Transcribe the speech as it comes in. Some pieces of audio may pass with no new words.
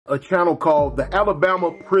a channel called the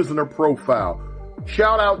Alabama Prisoner Profile.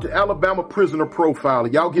 Shout out to Alabama Prisoner Profile.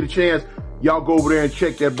 Y'all get a chance, y'all go over there and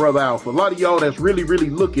check that brother out. For a lot of y'all that's really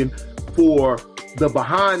looking for the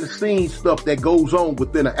behind the scenes stuff that goes on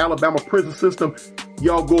within the Alabama prison system,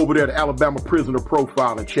 y'all go over there to Alabama Prisoner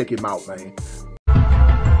Profile and check him out, man.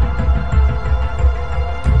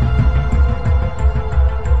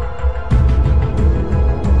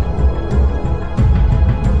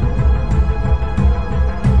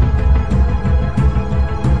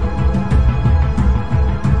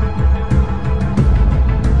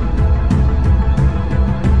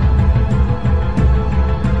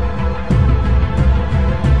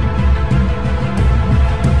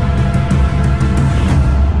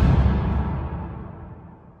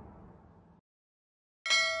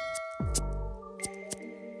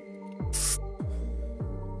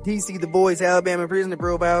 DC the boys, Alabama Prisoner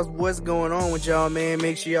Profiles. What's going on with y'all, man?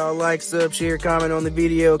 Make sure y'all like, sub, share, comment on the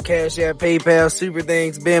video, Cash App, PayPal, super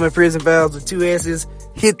thanks, Bama Prison Files with 2 S's.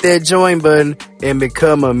 Hit that join button and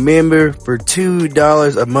become a member for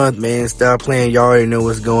 $2 a month, man. Stop playing. Y'all already know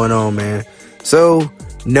what's going on, man. So,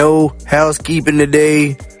 no housekeeping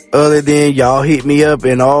today other than y'all hit me up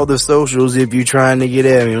in all the socials if you're trying to get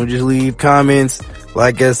at me. Don't just leave comments.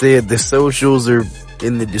 Like I said, the socials are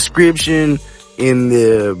in the description, in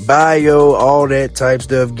the bio, all that type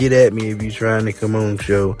stuff. Get at me if you're trying to come on the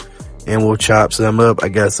show and we'll chop some up. I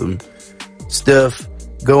got some stuff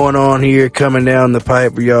going on here coming down the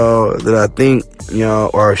pipe for y'all that I think y'all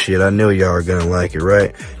are I know y'all are gonna like it,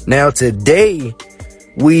 right? Now today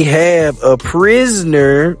we have a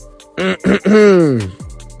prisoner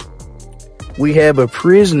we have a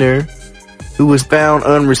prisoner who was found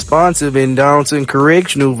unresponsive in Donaldson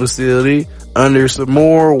Correctional Facility under some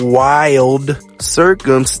more wild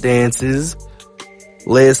circumstances.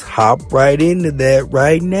 Let's hop right into that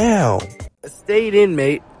right now. A state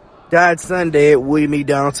inmate died Sunday at William E.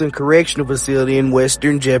 Donaldson Correctional Facility in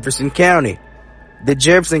western Jefferson County. The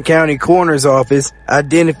Jefferson County Coroner's Office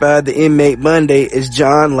identified the inmate Monday as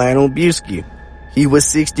John Lionel Buskey. He was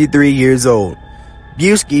 63 years old.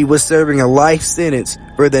 Buskey was serving a life sentence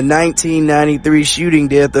for the 1993 shooting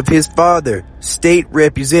death of his father, State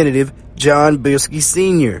Representative John Buskey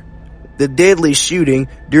Jr. The deadly shooting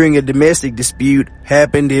during a domestic dispute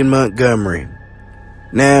happened in Montgomery.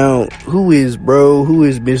 Now, who is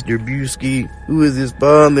Mr. Buskey? Who is his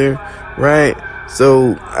father? Right?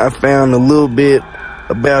 So, I found a little bit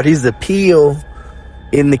about his appeal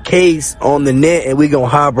in the case on the net, and we're gonna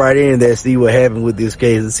hop right into that, see what happened with this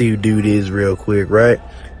case, and see who dude is real quick, right?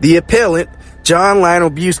 The appellant, John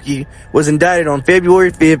Lionel Buskey, was indicted on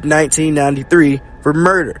February 5th, 1993 for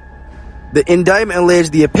murder. The indictment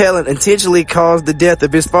alleged the appellant intentionally caused the death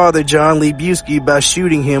of his father, John Lee Buskey, by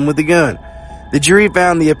shooting him with a gun. The jury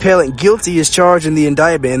found the appellant guilty as charged in the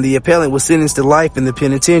indictment, and the appellant was sentenced to life in the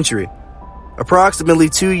penitentiary. Approximately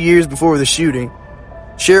 2 years before the shooting,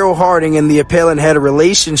 Cheryl Harding and the appellant had a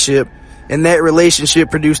relationship, and that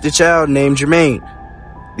relationship produced a child named Jermaine.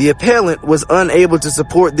 The appellant was unable to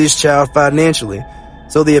support this child financially,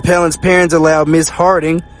 so the appellant's parents allowed Ms.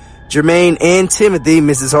 Harding, Jermaine, and Timothy,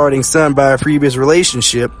 Mrs. Harding's son by a previous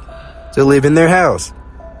relationship, to live in their house.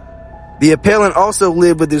 The appellant also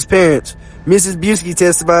lived with his parents. Mrs. Buskey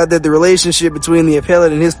testified that the relationship between the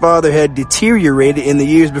appellant and his father had deteriorated in the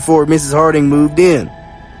years before Mrs. Harding moved in.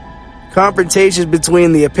 Confrontations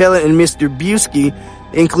between the appellant and Mr. Buskey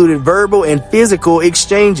included verbal and physical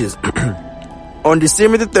exchanges. On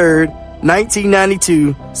December the 3rd,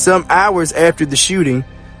 1992, some hours after the shooting,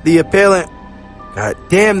 the appellant, God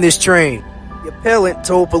damn this train. The appellant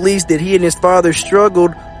told police that he and his father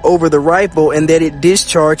struggled over the rifle and that it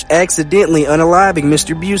discharged accidentally, unaliving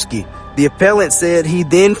Mr. Buskey. The appellant said he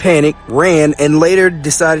then panicked, ran, and later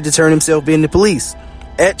decided to turn himself in to police.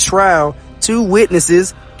 At trial, 2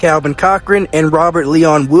 witnesses, Calvin Cochran and Robert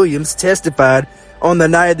Leon Williams, testified on the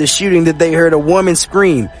night of the shooting that they heard a woman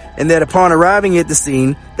scream, and that upon arriving at the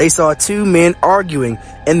scene, they saw 2 men arguing,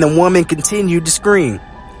 and the woman continued to scream.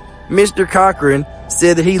 Mr. Cochran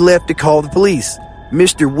said that he left to call the police.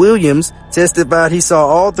 Mr. Williams testified he saw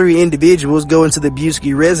all 3 individuals go into the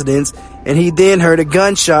Buskey residence, and he then heard a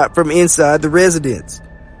gunshot from inside the residence.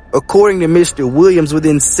 According to Mr. Williams,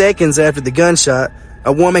 within seconds after the gunshot,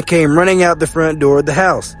 a woman came running out the front door of the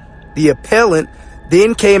house. The appellant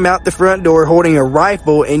then came out the front door holding a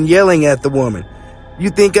rifle and yelling at the woman, "You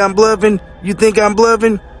think I'm bluffing? You think I'm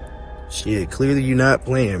bluffing?" Shit, clearly you're not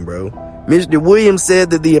playing, bro. Mr. Williams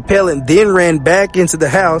said that the appellant then ran back into the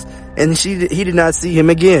house and he did not see him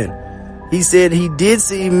again. He said he did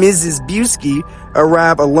see Mrs. Buskey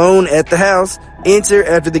arrive alone at the house, enter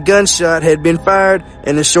after the gunshot had been fired,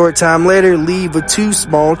 and a short time later leave with 2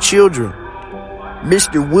 small children.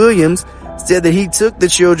 Mr. Williams said that he took the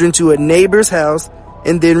children to a neighbor's house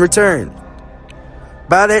and then returned.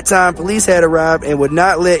 By that time, police had arrived and would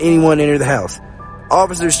not let anyone enter the house.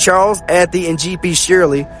 Officers Charles Athey and G.P.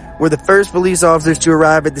 Shirley were the first police officers to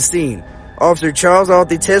arrive at the scene. Officer Charles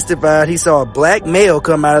Athey testified he saw a black male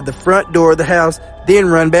come out of the front door of the house, then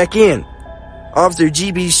run back in. Officer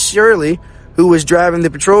G.B. Shirley, who was driving the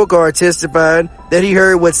patrol car, testified that he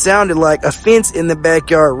heard what sounded like a fence in the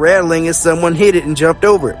backyard rattling as someone hit it and jumped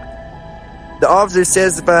over it. The officers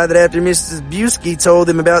testified that after Mrs. Buskey told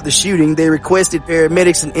them about the shooting, they requested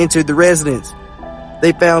paramedics and entered the residence.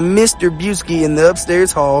 They found Mr. Buskey in the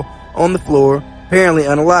upstairs hall on the floor, apparently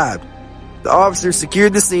unalived. The officers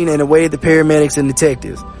secured the scene and awaited the paramedics and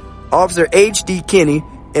detectives. Officer H.D. Kinney,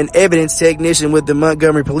 an evidence technician with the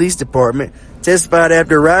Montgomery Police Department, testified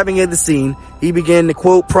after arriving at the scene, he began to,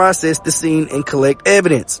 quote, process the scene and collect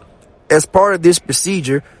evidence. As part of this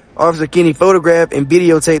procedure, Officer Kinney photographed and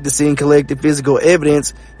videotaped the scene, collected physical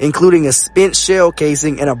evidence, including a spent shell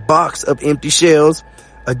casing and a box of empty shells,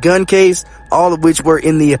 a gun case, all of which were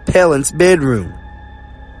in the appellant's bedroom.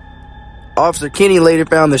 Officer Kinney later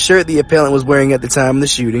found the shirt the appellant was wearing at the time of the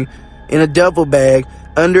shooting in a duffel bag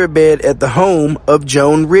under a bed at the home of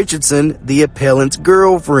Joan Richardson, the appellant's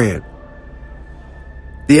girlfriend.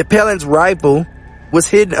 The appellant's rifle was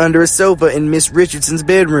hidden under a sofa in Miss Richardson's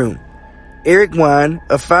bedroom. Eric Wine,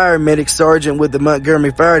 a fire medic sergeant with the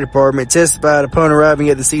Montgomery Fire Department, testified upon arriving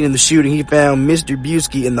at the scene of the shooting, he found Mr.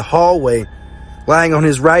 Buskey in the hallway, lying on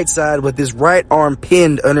his right side with his right arm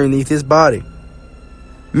pinned underneath his body.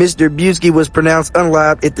 Mr. Buskey was pronounced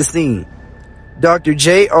unalive at the scene. Dr.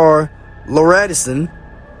 J.R. Loradison,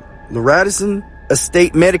 a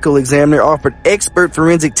state medical examiner, offered expert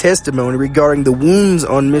forensic testimony regarding the wounds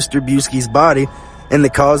on Mr. Buskey's body and the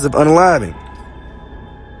cause of unaliving.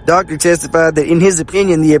 Doctor testified that in his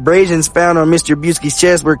opinion, the abrasions found on Mr. Buskey's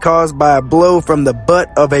chest were caused by a blow from the butt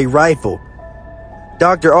of a rifle.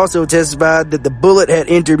 Doctor also testified that the bullet had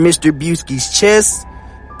entered Mr. Buskey's chest,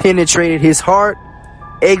 penetrated his heart,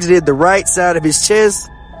 exited the right side of his chest,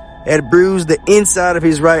 had bruised the inside of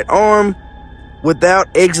his right arm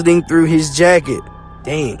without exiting through his jacket.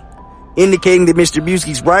 Dang. Indicating that Mr.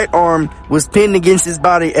 Buskey's right arm was pinned against his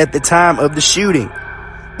body at the time of the shooting.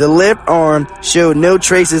 The left arm showed no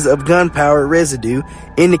traces of gunpowder residue,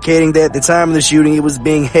 indicating that at the time of the shooting it was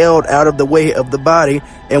being held out of the way of the body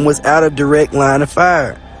and was out of direct line of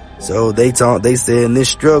fire. So they said this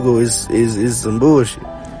struggle is some bullshit.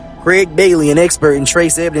 Craig Bailey, an expert in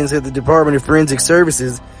trace evidence at the Department of Forensic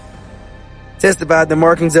Services, testified the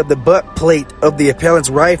markings of the butt plate of the appellant's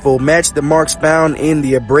rifle matched the marks found in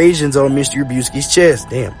the abrasions on Mr. Buskey's chest.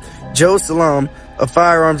 Damn. Joe Salam, a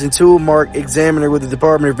firearms and tool mark examiner with the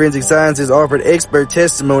Department of Forensic Sciences, offered expert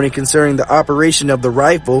testimony concerning the operation of the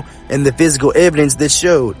rifle and the physical evidence that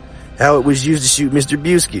showed how it was used to shoot Mr.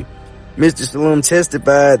 Buskey. Mr. Salam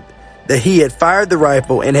testified that he had fired the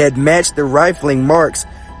rifle and had matched the rifling marks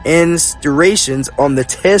and striations on the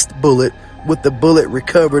test bullet with the bullet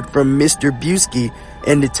recovered from Mr. Buskey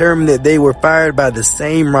and determined that they were fired by the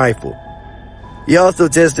same rifle. He also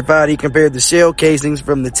testified he compared the shell casings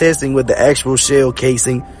from the testing with the actual shell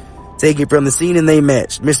casing taken from the scene and they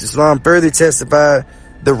matched. Mr. Salam further testified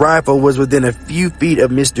the rifle was within a few feet of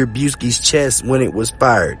Mr. Buskey's chest when it was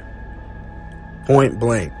fired. Point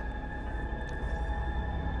blank.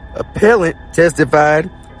 Appellant testified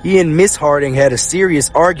he and Miss Harding had a serious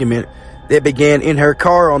argument that began in her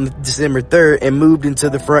car on December 3rd and moved into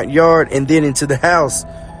the front yard and then into the house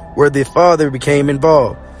where the father became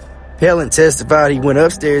involved. Appellant testified he went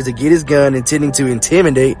upstairs to get his gun intending to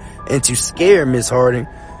intimidate and to scare Miss Harding,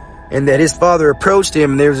 and that his father approached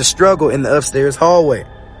him and there was a struggle in the upstairs hallway.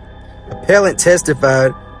 Appellant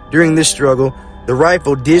testified during this struggle the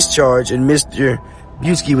rifle discharged and Mr.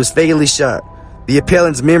 Buskey was fatally shot. The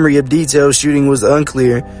appellant's memory of detailed shooting was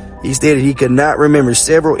unclear. He stated he could not remember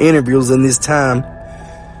several interviews in this time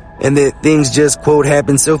and that things just, quote,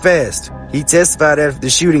 happened so fast. He testified after the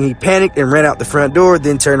shooting he panicked and ran out the front door,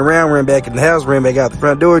 then turned around, ran back in the house, ran back out the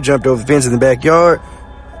front door, jumped over the fence in the backyard,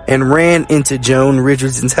 and ran into Joan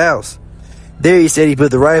Richardson's house. There he said he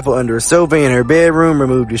put the rifle under a sofa in her bedroom,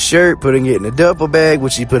 removed his shirt, putting it in a duffel bag,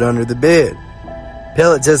 which he put under the bed.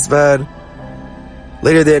 Appellant testified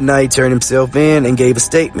later that night he turned himself in and gave a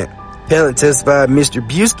statement. Appellant testified Mr.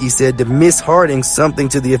 Buskey said to Miss Harding something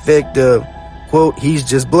to the effect of, quote, he's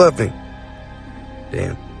just bluffing.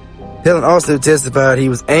 Damn. Appellant also testified he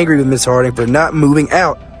was angry with Miss Harding for not moving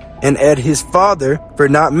out and at his father for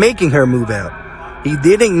not making her move out. He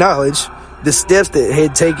did acknowledge the steps that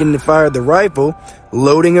had taken to fire the rifle,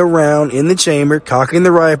 loading a round in the chamber, cocking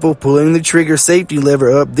the rifle, pulling the trigger safety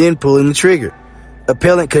lever up, then pulling the trigger.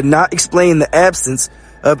 Appellant could not explain the absence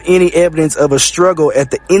of any evidence of a struggle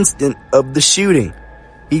at the instant of the shooting.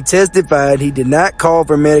 He testified he did not call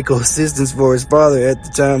for medical assistance for his father at the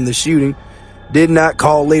time of the shooting, did not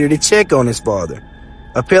call later to check on his father.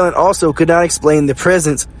 Appellant also could not explain the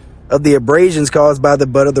presence of the abrasions caused by the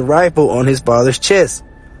butt of the rifle on his father's chest.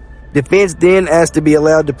 Defense then asked to be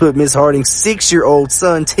allowed to put Ms. Harding's 6-year-old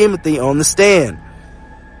son, Timothy, on the stand.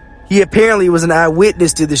 He apparently was an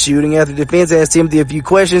eyewitness to the shooting. After defense asked Timothy a few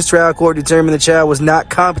questions, trial court determined the child was not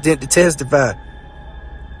competent to testify.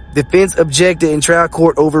 Defense objected and trial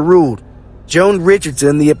court overruled. Joan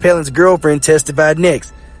Richardson, the appellant's girlfriend, testified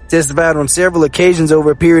next. Testified on several occasions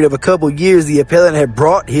over a period of a couple years the appellant had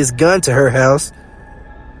brought his gun to her house,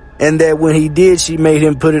 and that when he did, she made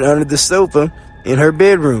him put it under the sofa in her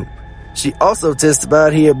bedroom. She also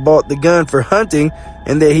testified he had bought the gun for hunting,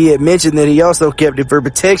 and that he had mentioned that he also kept it for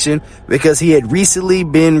protection because he had recently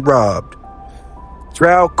been robbed.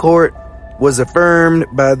 Trial court was affirmed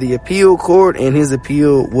by the appeal court, and his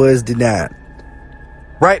appeal was denied.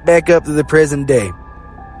 Right back up to the present day.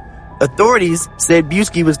 Authorities said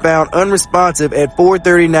Buskey was found unresponsive at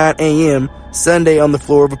 4:39 a.m. Sunday on the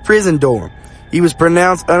floor of a prison dorm. He was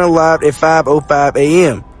pronounced unalived at 5:05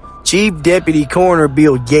 a.m. Chief Deputy Coroner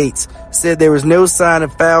Bill Yates said there was no sign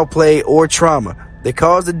of foul play or trauma. The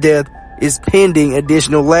cause of death is pending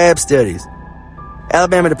additional lab studies.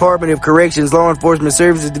 Alabama Department of Corrections Law Enforcement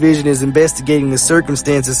Services Division is investigating the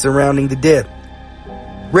circumstances surrounding the death.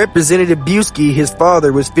 Representative Buskey, his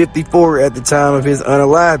father, was 54 at the time of his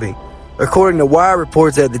unaliving. According to wire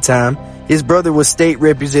reports at the time, his brother was State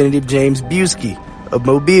Representative James Buskey of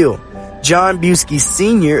Mobile. John Buskey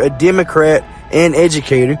Sr., a Democrat and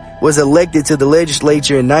educator, was elected to the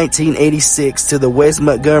legislature in 1986 to the West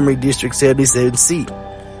Montgomery District 77 seat.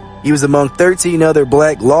 He was among 13 other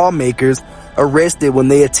black lawmakers arrested when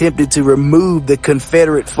they attempted to remove the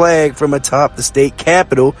Confederate flag from atop the state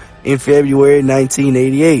capitol in February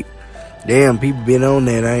 1988. Damn, people been on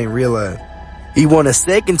that, I ain't realized. He won a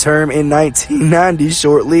second term in 1990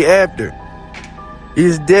 shortly after.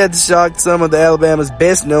 His death shocked some of Alabama's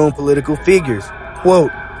best-known political figures.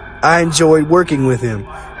 Quote, "I enjoyed working with him.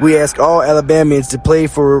 We ask all Alabamians to pray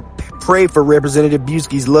for Representative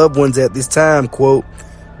Buskey's loved ones at this time," quote,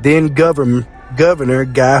 then Governor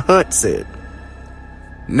Guy Hunt said.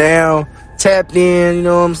 Now, tapped in, you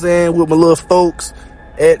know what I'm saying, with my little folks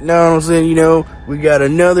at, you know what I'm saying, you know, we got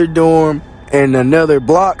another dorm and another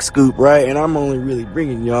block scoop, right? And I'm only really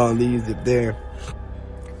bringing y'all these if they're,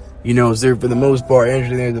 you know, they're for the most part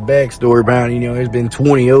interesting. There's a backstory behind, you know, there's been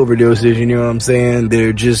 20 overdoses, you know what I'm saying?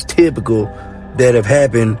 They're just typical that have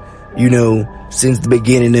happened, you know, since the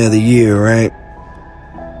beginning of the year, right?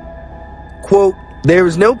 Quote, "There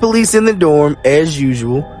was no police in the dorm, as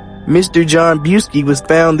usual. Mr. John Buskey was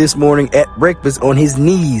found this morning at breakfast on his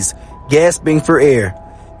knees, gasping for air.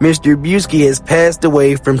 Mr. Buskey has passed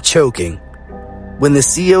away from choking. When the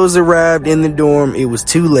COs arrived in the dorm, it was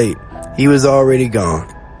too late. He was already gone."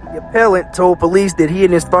 The appellant told police that he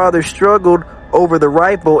and his father struggled over the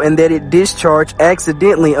rifle and that it discharged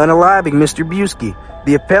accidentally, unaliving Mr. Buskey.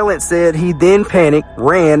 The appellant said he then panicked,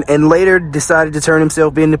 ran, and later decided to turn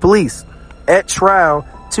himself in to police. At trial,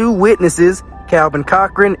 two witnesses, Calvin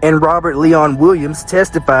Cochran and Robert Leon Williams,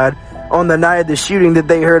 testified on the night of the shooting that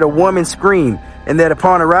they heard a woman scream and that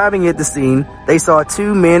upon arriving at the scene, they saw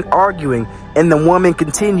two men arguing and the woman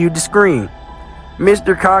continued to scream.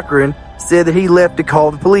 Mr. Cochran said that he left to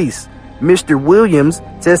call the police. Mr. Williams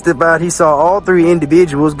testified he saw all three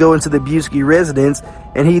individuals go into the Buskey residence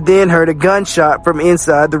and he then heard a gunshot from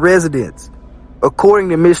inside the residence. According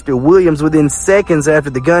to Mr. Williams, within seconds after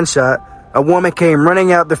the gunshot, a woman came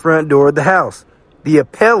running out the front door of the house. The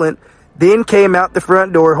appellant then came out the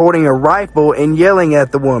front door holding a rifle and yelling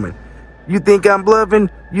at the woman, "You think I'm bluffing?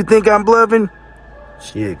 You think I'm bluffing?"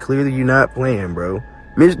 Shit, clearly you're not playing, bro.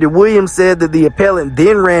 Mr. Williams said that the appellant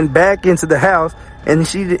then ran back into the house and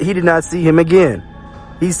he did not see him again.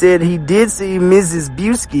 He said he did see Mrs.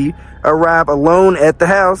 Buskey arrive alone at the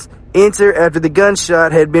house, enter after the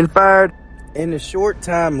gunshot had been fired, and a short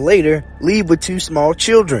time later leave with two small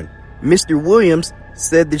children. Mr. Williams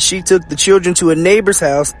said that she took the children to a neighbor's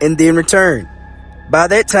house and then returned. By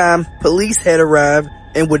that time, police had arrived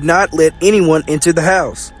and would not let anyone enter the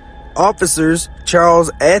house. Officers Charles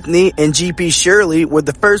Anthony and G.P. Shirley were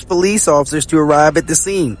the first police officers to arrive at the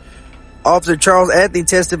scene. Officer Charles Anthony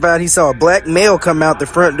testified he saw a black male come out the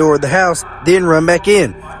front door of the house, then run back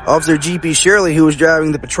in. Officer G.P. Shirley, who was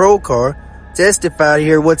driving the patrol car, testified he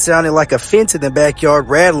heard what sounded like a fence in the backyard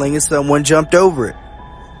rattling as someone jumped over it.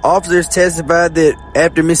 Officers testified that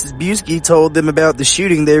after Mrs. Buskey told them about the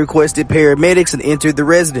shooting, they requested paramedics and entered the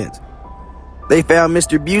residence. They found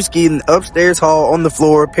Mr. Buskey in the upstairs hall on the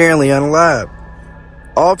floor, apparently unalive.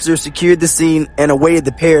 Officers secured the scene and awaited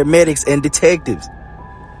the paramedics and detectives.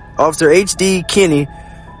 Officer H.D. Kinney,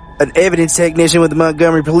 an evidence technician with the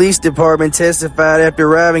Montgomery Police Department, testified after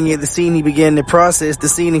arriving at the scene he began to process the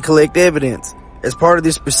scene and collect evidence. As part of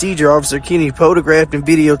this procedure, Officer Kinney photographed and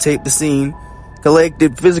videotaped the scene,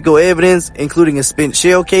 collected physical evidence including a spent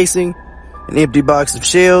shell casing, an empty box of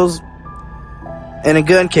shells, and a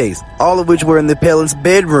gun case, all of which were in the appellant's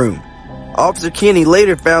bedroom. Officer Kinney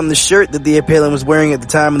later found the shirt that the appellant was wearing at the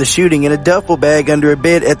time of the shooting in a duffel bag under a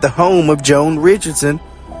bed at the home of Joan Richardson,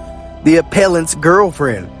 the appellant's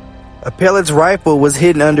girlfriend. Appellant's rifle was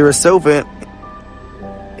hidden under a sofa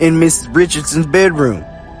in Miss Richardson's bedroom.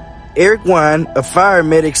 Eric Wine, a fire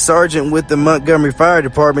medic sergeant with the Montgomery Fire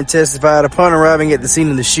Department, testified upon arriving at the scene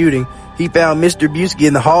of the shooting, he found Mr. Buskey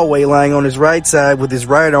in the hallway lying on his right side with his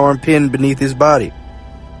right arm pinned beneath his body.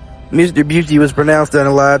 Mr. Buskey was pronounced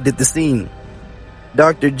unalive at the scene.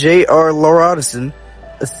 Dr. J.R. Lauradison,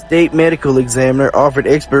 a state medical examiner, offered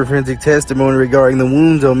expert forensic testimony regarding the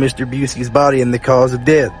wounds on Mr. Buskey's body and the cause of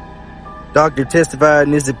death. Doctor testified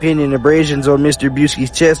in his opinion abrasions on Mr.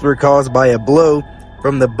 Buskey's chest were caused by a blow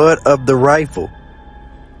from the butt of the rifle.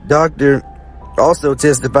 Doctor also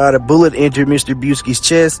testified a bullet entered Mr. Buskey's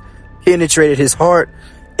chest, penetrated his heart,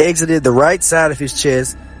 exited the right side of his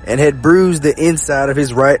chest, and had bruised the inside of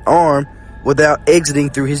his right arm without exiting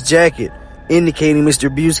through his jacket, indicating Mr.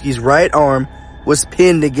 Buskey's right arm was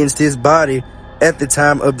pinned against his body at the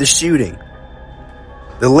time of the shooting.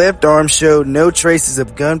 The left arm showed no traces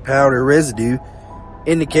of gunpowder residue,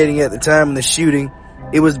 indicating at the time of the shooting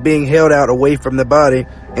it was being held out away from the body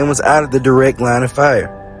and was out of the direct line of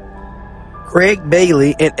fire. Craig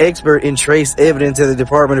Bailey, an expert in trace evidence at the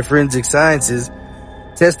Department of Forensic Sciences,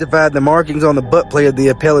 testified the markings on the butt plate of the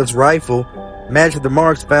appellant's rifle matched with the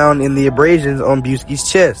marks found in the abrasions on Buskey's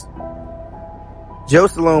chest. Joe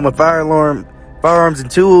Salome, a firearms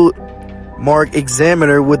and tool mark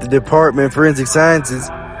examiner with the Department of Forensic Sciences,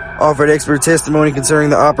 offered expert testimony concerning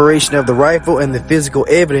the operation of the rifle and the physical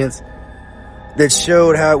evidence that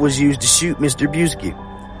showed how it was used to shoot Mr. Buskey.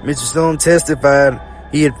 Mr. Salome testified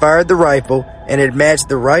he had fired the rifle and had matched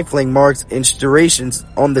the rifling marks and striations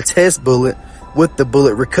on the test bullet with the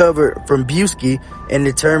bullet recovered from Buskey and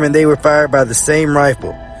determined they were fired by the same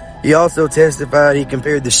rifle. He also testified he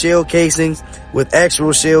compared the shell casings with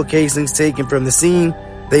actual shell casings taken from the scene.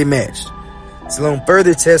 They matched. Salome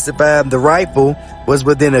further testified the rifle was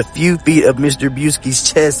within a few feet of Mr.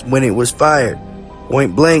 Buskey's chest when it was fired.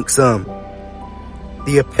 Point blank some.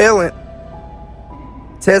 The appellant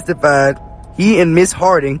testified he and Miss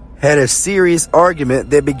Harding had a serious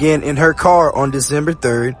argument that began in her car on December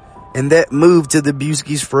 3rd and that moved to the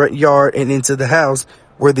Buskey's front yard and into the house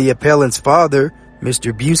where the appellant's father,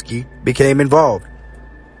 Mr. Buskey, became involved.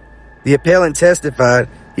 The appellant testified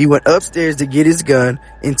he went upstairs to get his gun,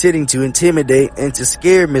 intending to intimidate and to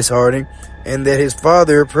scare Miss Harding, and that his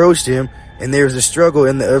father approached him and there was a struggle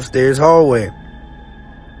in the upstairs hallway.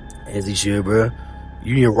 As he should, bruh.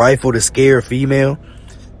 You need a rifle to scare a female?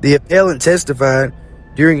 The appellant testified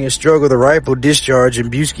during a struggle the rifle discharged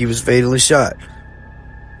and Buskey was fatally shot.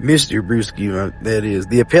 Mr. Buskey, that is.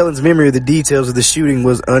 The appellant's memory of the details of the shooting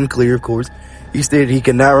was unclear, of course. He stated he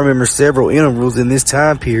could not remember several intervals in this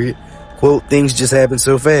time period. Quote, things just happened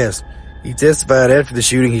so fast. He testified after the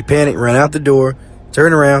shooting he panicked, ran out the door,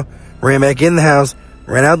 turned around, ran back in the house,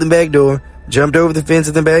 ran out the back door, jumped over the fence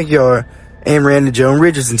in the backyard, and ran to Joan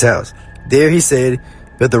Richardson's house. There, he said,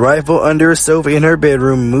 put the rifle under a sofa in her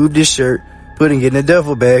bedroom, moved his shirt, putting it in a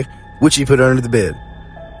duffel bag, which he put under the bed.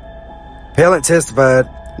 Appellant testified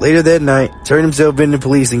later that night, turned himself in to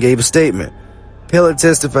police and gave a statement. Appellant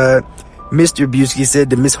testified Mr. Buskey said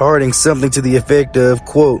to Miss Harding something to the effect of,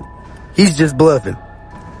 quote, he's just bluffing.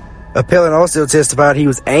 Appellant also testified he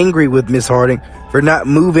was angry with Miss Harding for not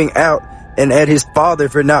moving out and at his father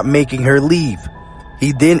for not making her leave.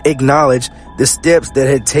 He then acknowledged the steps that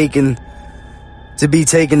had to be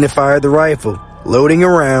taken to fire the rifle, loading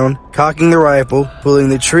around, cocking the rifle, pulling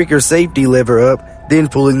the trigger safety lever up, then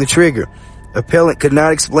pulling the trigger. Appellant could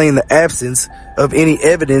not explain the absence of any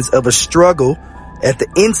evidence of a struggle at the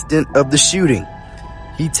instant of the shooting.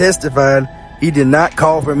 He testified he did not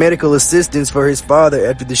call for medical assistance for his father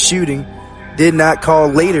after the shooting, did not call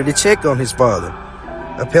later to check on his father.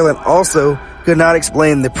 Appellant also could not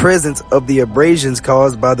explain the presence of the abrasions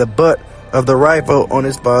caused by the butt of the rifle on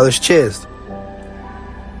his father's chest.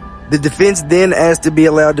 The defense then asked to be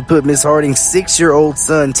allowed to put Miss Harding's 6-year-old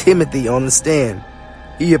son, Timothy, on the stand.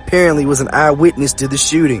 He apparently was an eyewitness to the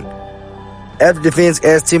shooting. After defense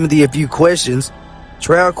asked Timothy a few questions,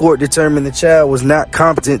 trial court determined the child was not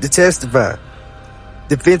competent to testify.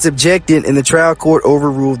 Defense objected and the trial court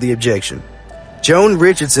overruled the objection. Joan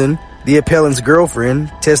Richardson, the appellant's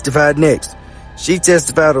girlfriend, testified next. She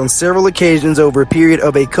testified on several occasions over a period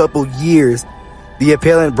of a couple years. The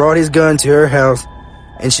appellant brought his gun to her house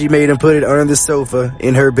and she made him put it under the sofa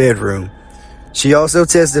in her bedroom. She also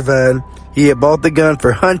testified he had bought the gun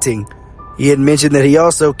for hunting. He had mentioned that he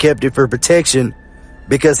also kept it for protection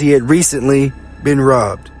because he had recently been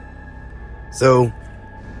robbed. So,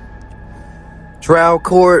 trial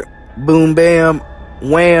court, boom, bam,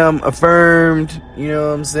 wham, affirmed, you know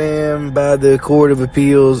what I'm saying, by the Court of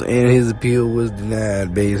Appeals, and his appeal was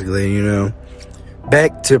denied, basically, you know.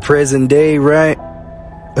 Back to present day, right?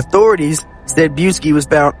 Authorities said Buskey was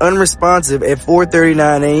found unresponsive at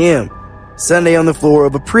 4:39 a.m. Sunday on the floor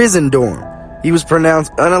of a prison dorm. He was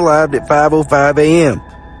pronounced unalived at 5:05 a.m.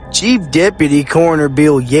 Chief Deputy Coroner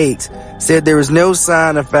Bill Yates said there was no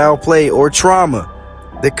sign of foul play or trauma.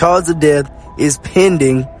 The cause of death is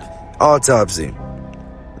pending autopsy.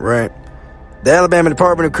 Right. The Alabama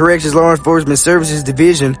Department of Corrections Law Enforcement Services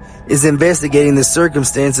Division is investigating the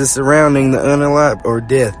circumstances surrounding the unalived or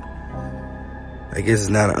death. I guess it's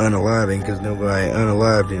not an unaliving because nobody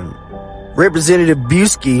unalived him. Representative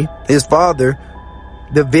Buskey, his father,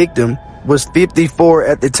 the victim, was 54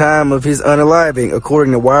 at the time of his unaliving,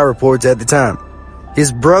 according to wire reports at the time.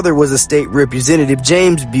 His brother was a state representative,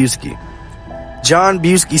 James Buskey. John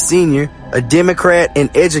Buskey Sr., a Democrat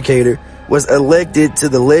and educator, was elected to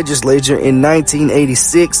the legislature in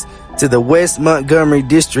 1986 to the West Montgomery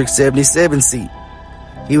District 77 seat.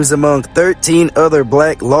 He was among 13 other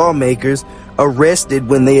black lawmakers arrested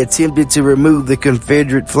when they attempted to remove the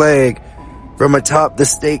Confederate flag from atop the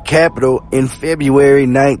state capitol in February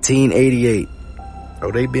 1988.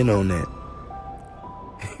 Oh, they've been on that.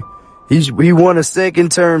 He won a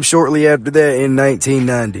second term shortly after that in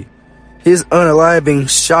 1990. His unaliving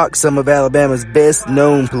shocked some of Alabama's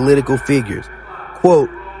best-known political figures.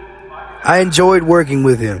 Quote, "I enjoyed working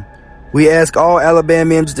with him. We ask all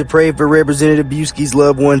Alabamians to pray for Representative Buskey's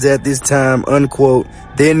loved ones at this time," unquote,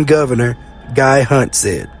 then Governor Guy Hunt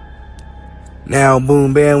said. Now,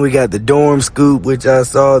 boom, bam, we got the dorm scoop, which I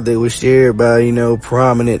saw that was shared by, you know,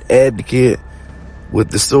 prominent advocate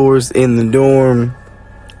with the source in the dorm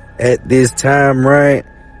at this time, right?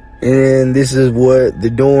 And this is what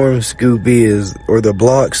the dorm scoop is, or the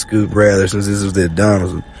block scoop, rather, since this was at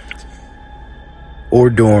Donaldson. Or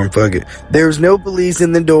dorm, fuck it. There was no police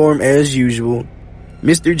in the dorm as usual.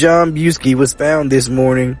 Mr. John Buskey was found this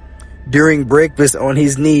morning during breakfast on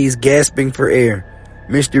his knees, gasping for air.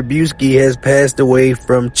 Mr. Buskey has passed away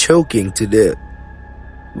from choking to death.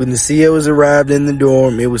 When the COs arrived in the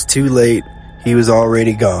dorm, it was too late. He was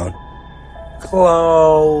already gone.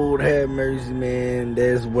 Lord have mercy, man.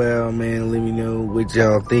 That's wild, man. Let me know what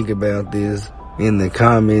y'all think about this in the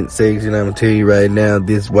comment section. I'm gonna tell you right now,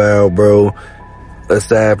 this wild, bro.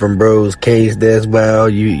 Aside from bro's case, that's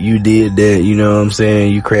wild. You did that, you know what I'm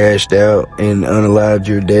saying? You crashed out and unalived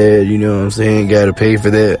your dad, you know what I'm saying? Gotta pay for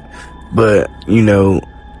that. But, you know,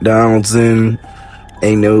 Donaldson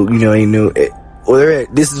ain't no,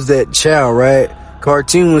 this is that chow, right?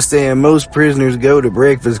 Cartoon was saying most prisoners go to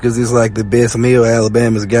breakfast because it's like the best meal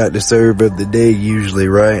Alabama's got to serve of the day usually,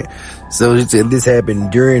 right? So this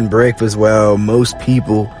happened during breakfast while most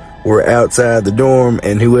people were outside the dorm,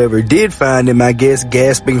 and whoever did find him, I guess,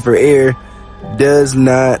 gasping for air, does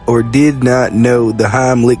not or did not know the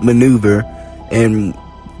Heimlich maneuver, and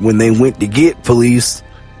when they went to get police,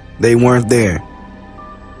 they weren't there.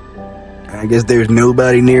 I guess there's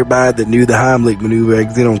nobody nearby that knew the Heimlich maneuver,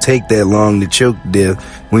 because it don't take that long to choke to death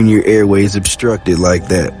when your airways obstructed like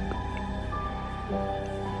that.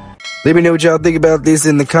 Let me know what y'all think about this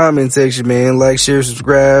in the comment section, man. Like, share,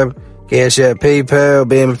 subscribe, Cash App, PayPal,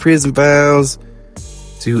 Bama Prison Files,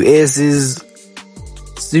 2 S's,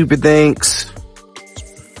 super thanks.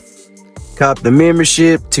 Cop the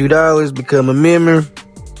membership, $2, become a member.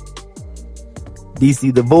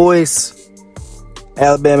 DC The Voice,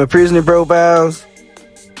 Alabama Prisoner Profiles.